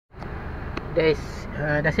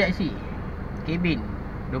Dah siap isi kabin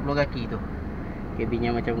 20 kaki tu. Kabin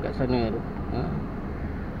yang macam kat sana tu.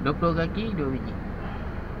 20 kaki 2 biji.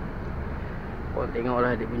 Korang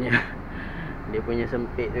tengoklah dia punya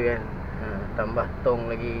sempit tu kan. Tambah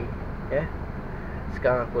tong lagi ya.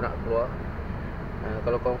 Sekarang aku nak keluar.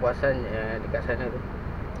 Kalau korang perasan dekat sana tu,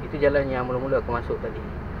 itu jalan yang mula-mula aku masuk tadi.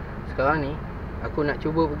 Sekarang ni aku nak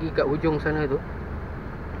cuba pergi kat hujung sana tu,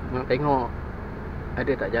 nak tengok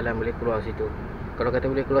ada tak jalan boleh keluar situ. Kalau kata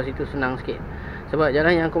boleh keluar situ senang sikit. Sebab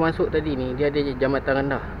jalan yang aku masuk tadi ni, dia ada jambatan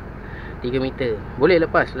rendah 3 meter. Boleh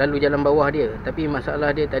lepas lalu jalan bawah dia. Tapi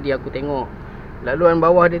masalah dia tadi aku tengok laluan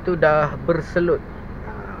bawah dia tu dah berselut.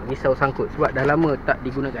 Risau sangkut sebab dah lama tak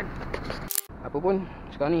digunakan. Apa pun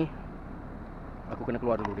sekarang ni aku kena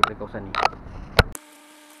keluar dulu daripada kawasan ni.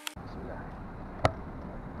 Bismillah.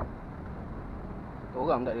 Satu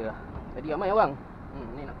orang tak ada lah. Tadi ramai orang.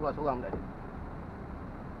 Ni nak keluar seorang tak ada.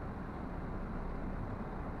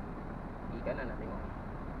 Di kanan nak tengok.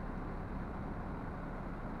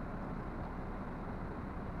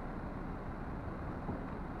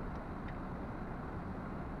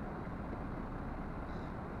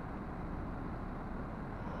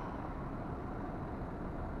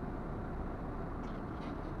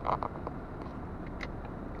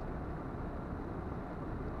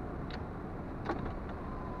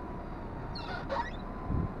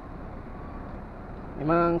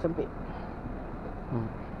 Memang sempit.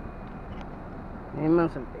 Memang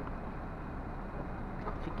sempit.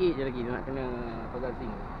 Sikit je lagi dia nak kena pagar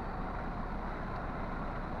zinc.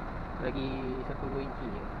 Lagi 1-2 inci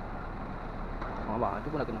je. Tu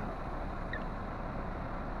pun dah kena.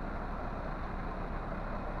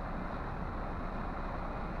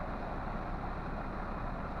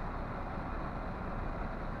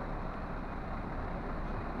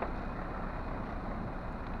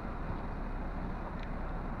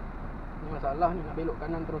 Masalah ni nak belok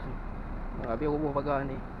kanan terus ni. Habis roboh pagar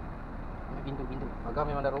ni. Pintu-pintu. Pagar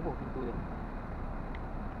memang dah roboh pintu dia.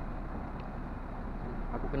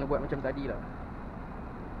 Aku kena buat macam tadi lah.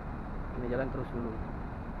 Kena jalan terus dulu.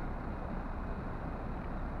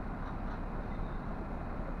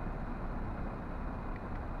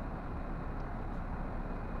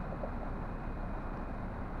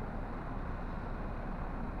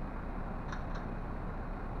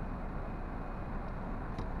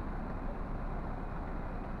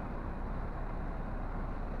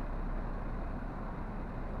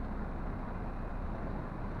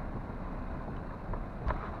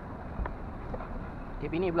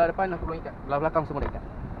 Kep ni belah depan aku belum ikat. Belah belakang semua dah ikat.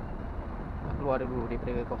 Nak keluar dulu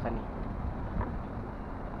daripada kawasan ni.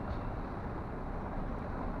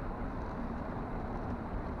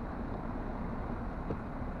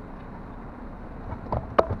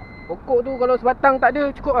 Pokok tu kalau sebatang tak ada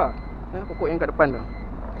cukup lah. Pokok yang kat depan tu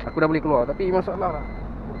aku dah boleh keluar. Tapi masalah lah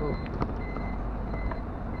pokok tu.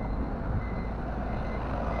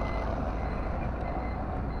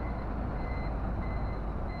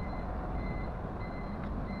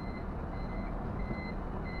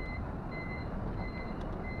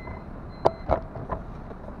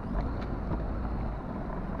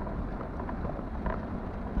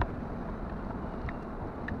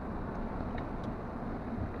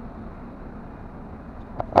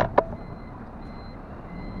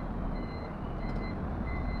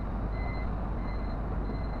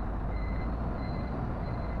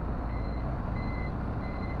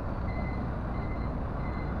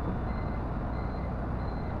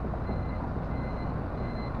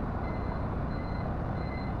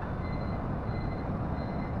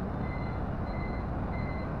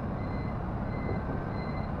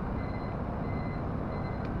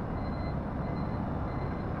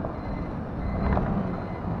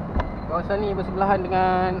 Kawasan ni bersebelahan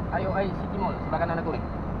dengan IOI City Mall sebelah kanan aku ni.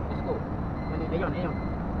 Disco. Mana Leon.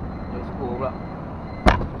 Disco pula.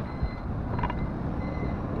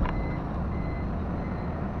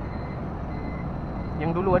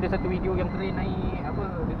 Yang dulu ada satu video yang keren naik apa,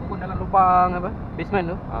 dia turun dalam lubang apa,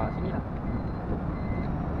 basement tu. Sini lah.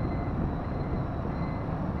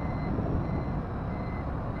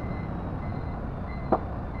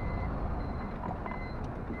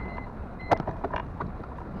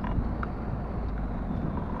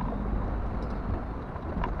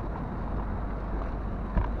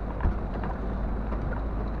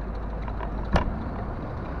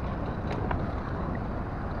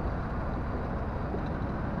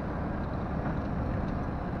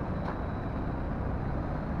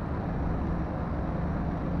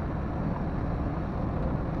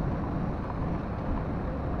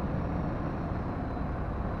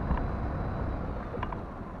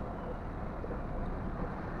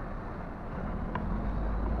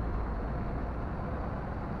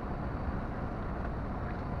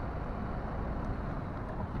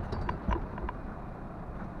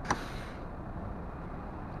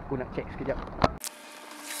 Aku nak check sekejap.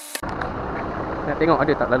 Nak tengok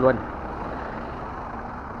ada tak laluan.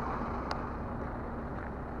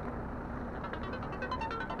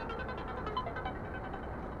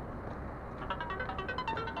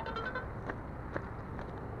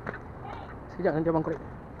 Sekejap nanti abang korek.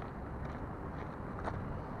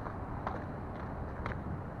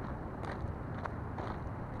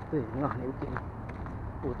 Tengah ni bukit ni.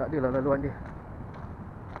 Oh, tak adalah laluan dia.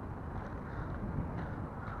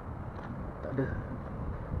 Tak ada.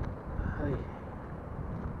 Hai.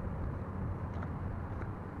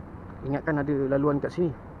 Ingatkan ada laluan kat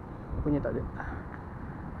sini. Rupanya tak ada.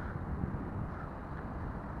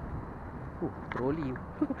 Troli.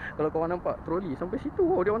 Kalau korang nampak troli sampai situ.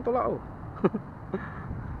 Oh, dia orang tolak tau.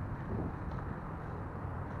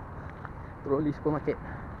 Troli supermarket.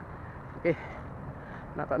 Okey.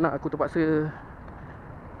 Nak tak nak aku terpaksa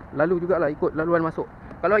lalu jugalah, ikut laluan masuk.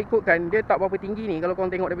 Kalau ikutkan dia tak berapa tinggi ni. Kalau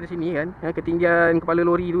korang tengok daripada sini kan, ketinggian kepala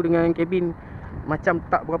lori tu dengan kabin macam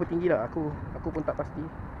tak berapa tinggi lah. Aku pun tak pasti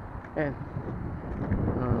kan.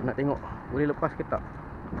 Nak tengok boleh lepas ke tak.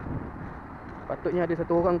 Patutnya ada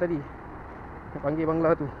satu orang tadi yang panggil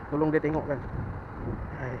bangla tu, tolong dia tengok kan.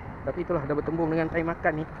 Tapi itulah, dah bertembung dengan time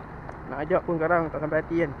makan ni. Nak ajak pun sekarang tak sampai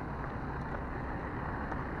hati kan.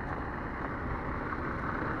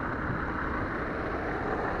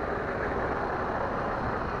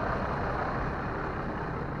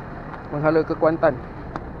 Menghala ke Kuantan.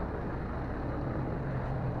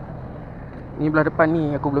 Ni belah depan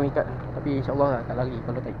ni aku belum ikat. Tapi insyaAllah lah tak lari.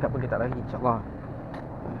 Kalau tak ikat pun dia tak lari, insyaAllah.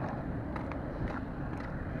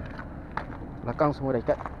 Belakang semua dah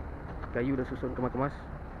ikat. Kayu dah susun kemas-kemas.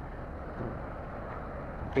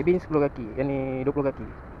 Kabin 10 kaki. Yang ni 20 kaki.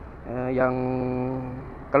 Yang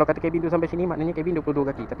kalau kata kabin tu sampai sini, maknanya kabin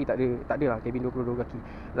 22 kaki. Tapi tak ada lah kabin 22 kaki.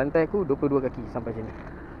 Lantai aku 22 kaki sampai sini.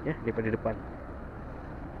 Ya, daripada depan.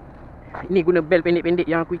 Ini guna bel pendek-pendek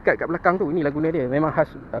yang aku ikat kat belakang tu. Inilah guna dia. Memang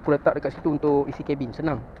khas aku letak dekat situ untuk isi kabin.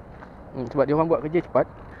 Senang. Sebab dia orang buat kerja cepat.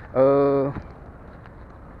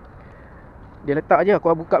 Dia letak je,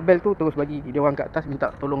 aku buka bel tu, terus bagi dia orang kat atas,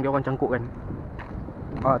 minta tolong dia orang cangkukkan.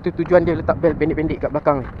 Tu tujuan dia letak bel pendek-pendek kat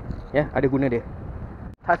belakang ni. Ya, ada guna dia.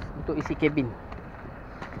 Khas untuk isi kabin.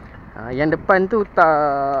 Yang depan tu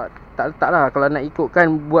tak letak lah. Kalau nak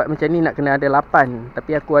ikutkan buat macam ni nak kena ada 8.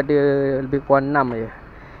 Tapi aku ada lebih kurang 6 je.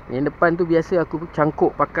 Yang depan tu biasa aku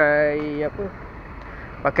cangkuk pakai apa?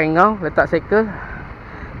 Pakai ngau, letak cycle.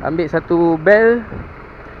 Ambil satu bel,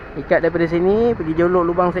 ikat daripada sini, pergi jolok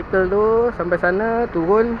lubang cycle tu sampai sana,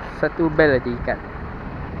 turun, satu bel aja ikat.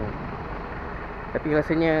 Tapi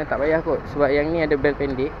rasanya tak payah kot, sebab yang ni ada bel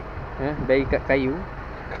pendek, bel ikat kayu.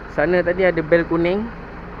 Sana tadi ada bel kuning.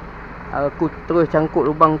 Aku terus cangkuk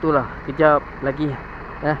lubang tu lah. Kejap lagi.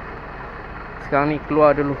 Sekarang ni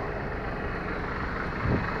keluar dulu.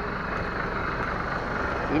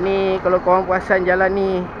 Ini kalau korang perasan jalan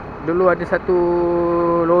ni, dulu ada satu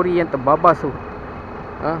lori yang terbabas tu.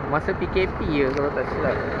 Masa PKP je kalau tak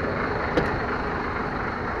silap.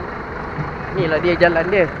 Inilah dia jalan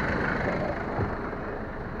dia.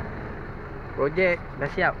 Projek dah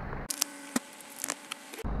siap.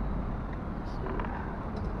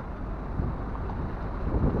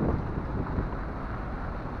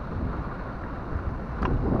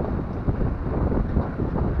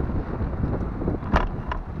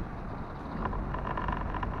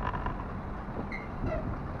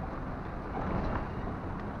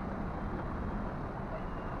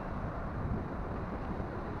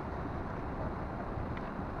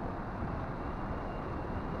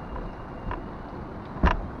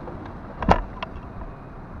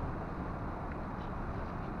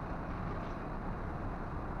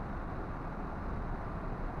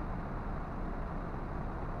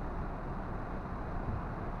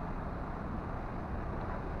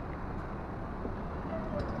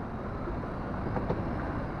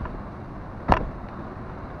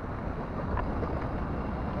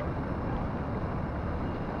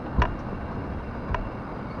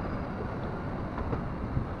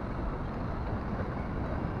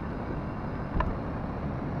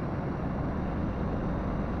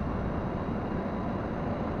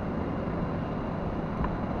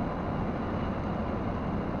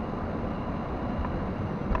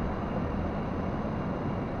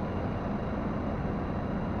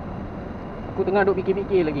 Aku tengah duk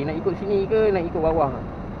fikir-fikir lagi, nak ikut sini ke nak ikut bawah.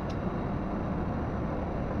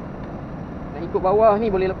 Nak ikut bawah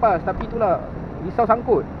ni boleh lepas, tapi itulah risau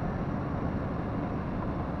sangkut.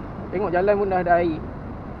 Tengok jalan pun dah ada air.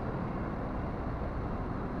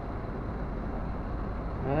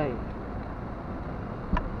 Hai.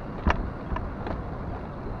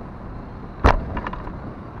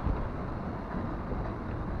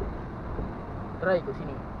 try kat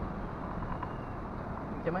sini.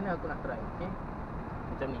 Macam mana aku nak try, okey?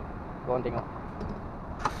 Macam ni. Korang tengok.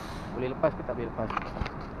 Boleh lepas ke tak boleh lepas?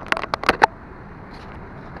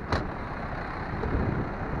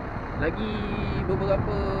 Lagi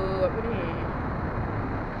beberapa apa ni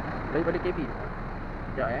daripada kabin.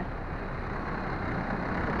 Sekejap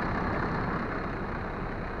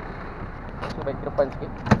So baik ke depan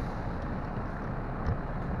sikit.